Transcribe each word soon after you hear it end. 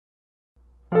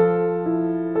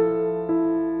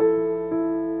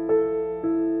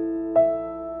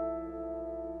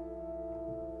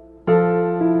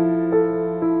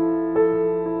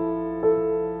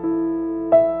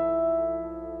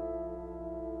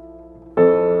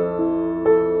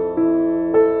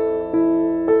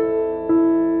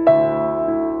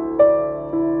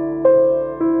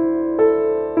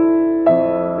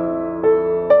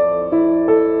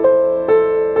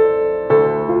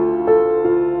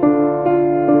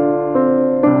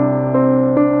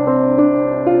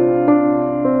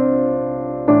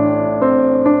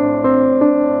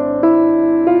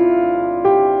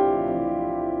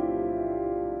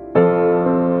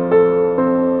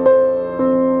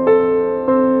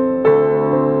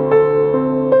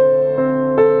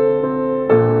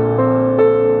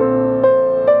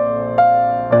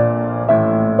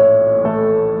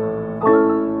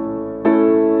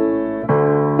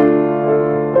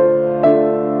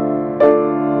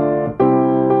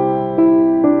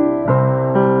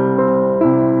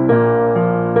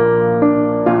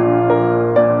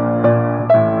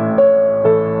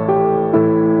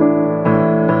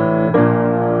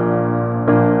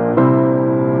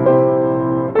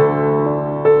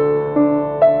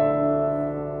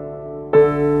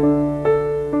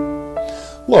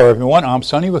Hello everyone, I'm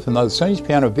Sonny with another Sonny's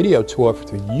Piano video to offer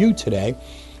to you today.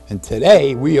 And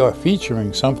today we are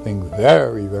featuring something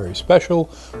very, very special,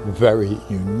 very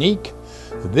unique.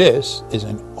 This is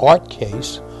an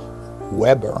Artcase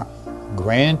Weber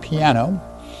grand piano.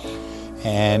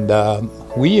 And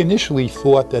we initially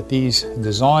thought that these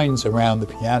designs around the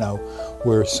piano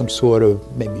were some sort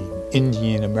of maybe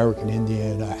Indian, American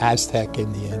Indian, Aztec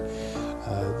Indian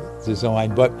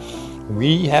design. But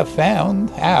we have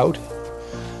found out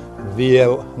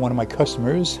via one of my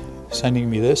customers sending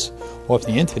me this off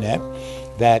the internet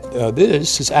that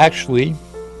this is actually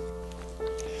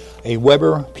a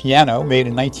Weber piano made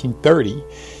in 1930,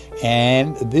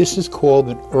 and this is called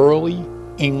an early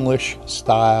English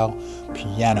style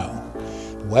piano.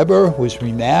 Weber was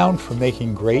renowned for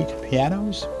making great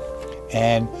pianos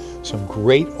and some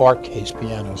great Artcase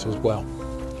pianos as well.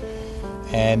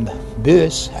 And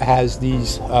this has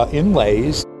these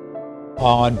inlays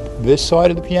on this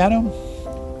side of the piano,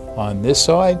 on this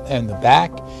side and the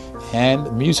back, and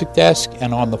the music desk,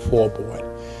 and on the floorboard.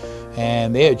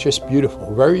 And they are just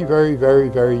beautiful. Very, very, very,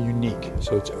 very unique.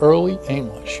 So it's early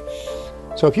English.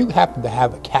 So if you happen to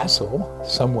have a castle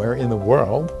somewhere in the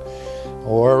world,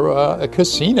 or a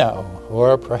casino,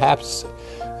 or perhaps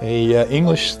a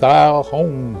English style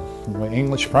home,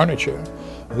 English furniture,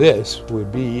 this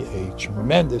would be a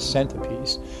tremendous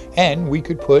centerpiece. And we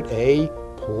could put a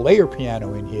player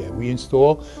piano in here. We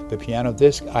install the piano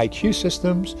disc IQ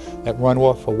systems that run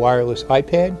off a wireless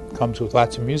iPad. Comes with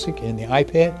lots of music in the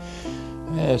iPad.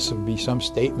 This would be some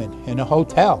statement in a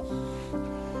hotel.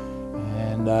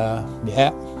 And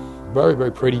yeah, very,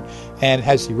 very pretty. And it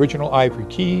has the original ivory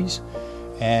keys.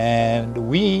 And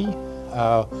we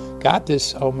got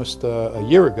this almost a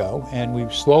year ago, and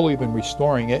we've slowly been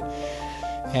restoring it.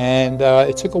 And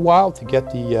it took a while to get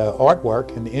the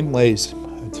artwork and the inlays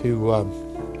to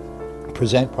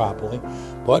present properly,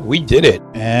 but we did it.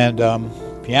 And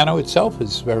piano itself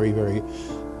is very, very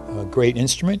great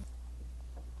instrument.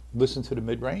 Listen to the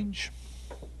mid-range.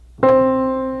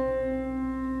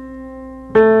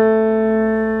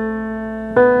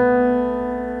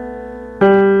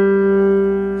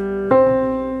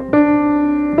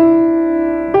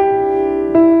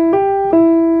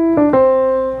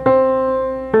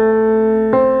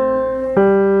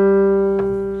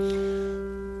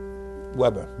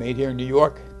 Weber, made here in New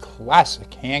York, classic,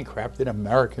 handcrafted,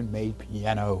 American-made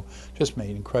piano. Just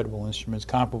made incredible instruments,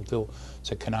 comparable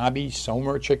to Kanabi,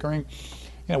 Sommer, Chickering.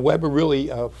 You know, Weber really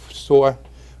saw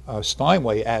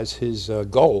Steinway as his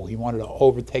goal. He wanted to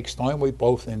overtake Steinway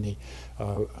both in the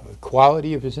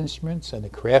quality of his instruments and the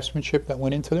craftsmanship that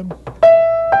went into them.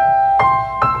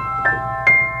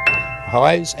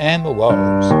 Highs and the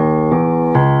lows.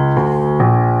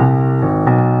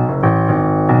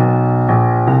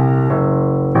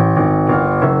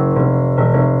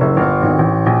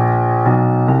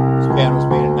 Piano was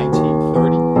made in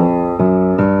 1930.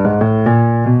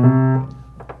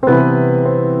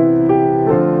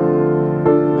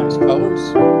 Nice colors.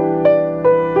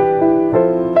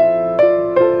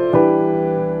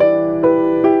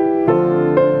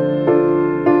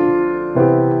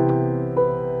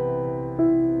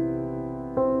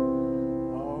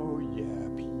 Oh yeah,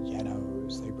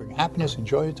 pianos. They bring happiness and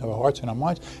joy to our hearts and our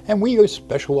minds. And we are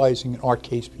specializing in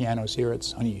Artcase pianos here at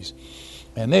Sonny's.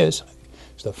 And this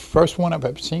is the first one I've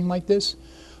ever seen like this.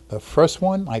 The first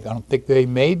one, I don't think they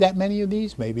made that many of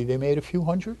these. Maybe they made a few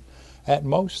hundred at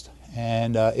most.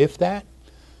 And if that,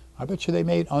 I bet you they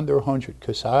made under 100,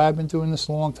 because I've been doing this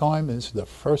a long time, and this is the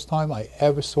first time I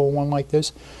ever saw one like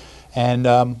this. And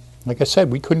like I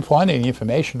said, we couldn't find any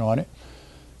information on it.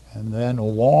 And then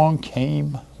along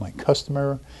came my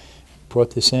customer,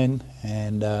 brought this in,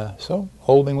 and so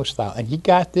Old English style. And he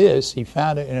got this, he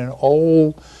found it in an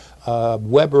old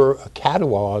Weber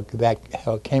catalog that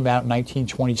came out in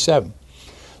 1927.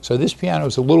 So this piano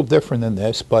is a little different than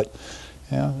this, but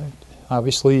you know,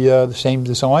 obviously the same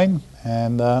design.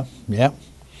 And yeah,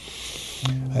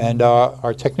 and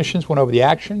our technicians went over the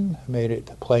action, made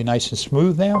it play nice and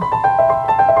smooth now.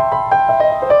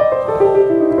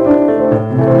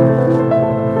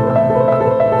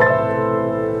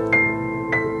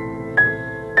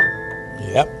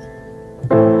 Yep.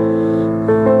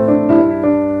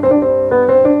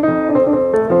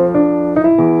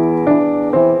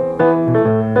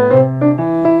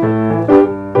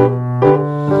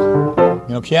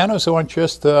 Pianos aren't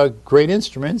just great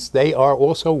instruments, they are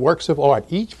also works of art.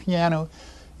 Each piano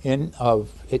in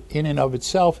and of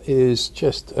itself is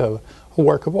just a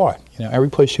work of art. You know, every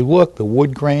place you look, the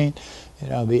wood grain, you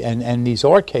know, and these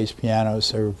Artcase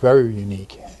pianos are very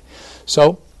unique.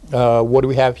 So what do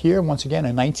we have here? Once again,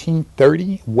 a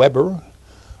 1930 Weber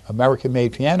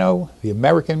American-made piano, the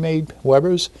American-made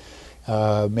Webers,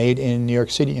 made in New York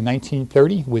City in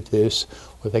 1930 with this,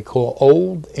 what they call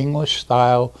Old English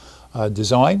style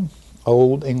design,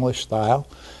 Old English style.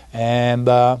 And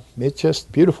it's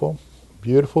just beautiful,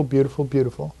 beautiful, beautiful,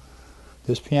 beautiful.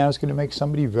 This piano is going to make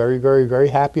somebody very, very, very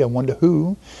happy. I wonder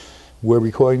who. We're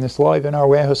recording this live in our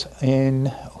warehouse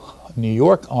in New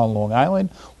York on Long Island,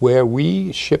 where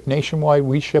we ship nationwide.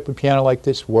 We ship a piano like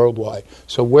this worldwide.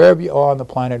 So wherever you are on the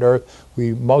planet Earth,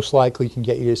 we most likely can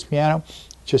get you this piano.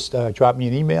 Just drop me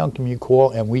an email, give me a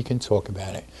call, and we can talk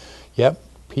about it. Yep,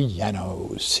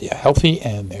 pianos. They're healthy,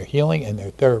 and they're healing, and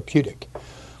they're therapeutic.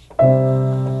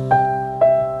 I'm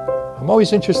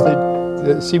always interested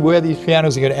to see where these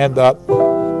pianos are going to end up.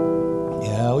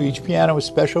 You know, each piano is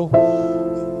special,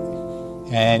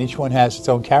 and each one has its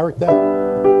own character.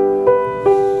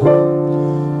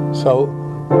 So,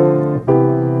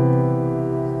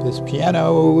 this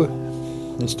piano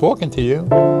is talking to you.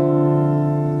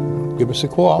 Give us a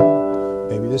call.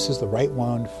 Maybe this is the right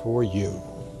one for you.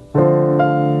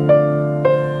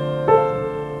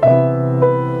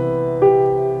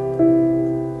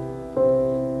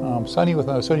 I'm Sonny with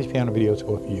another Sonny's Piano video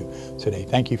tour for you today.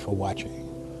 Thank you for watching.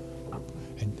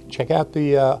 And check out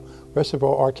the rest of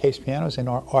our Art Case pianos in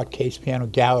our Art Case Piano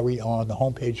Gallery on the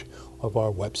homepage of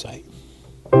our website.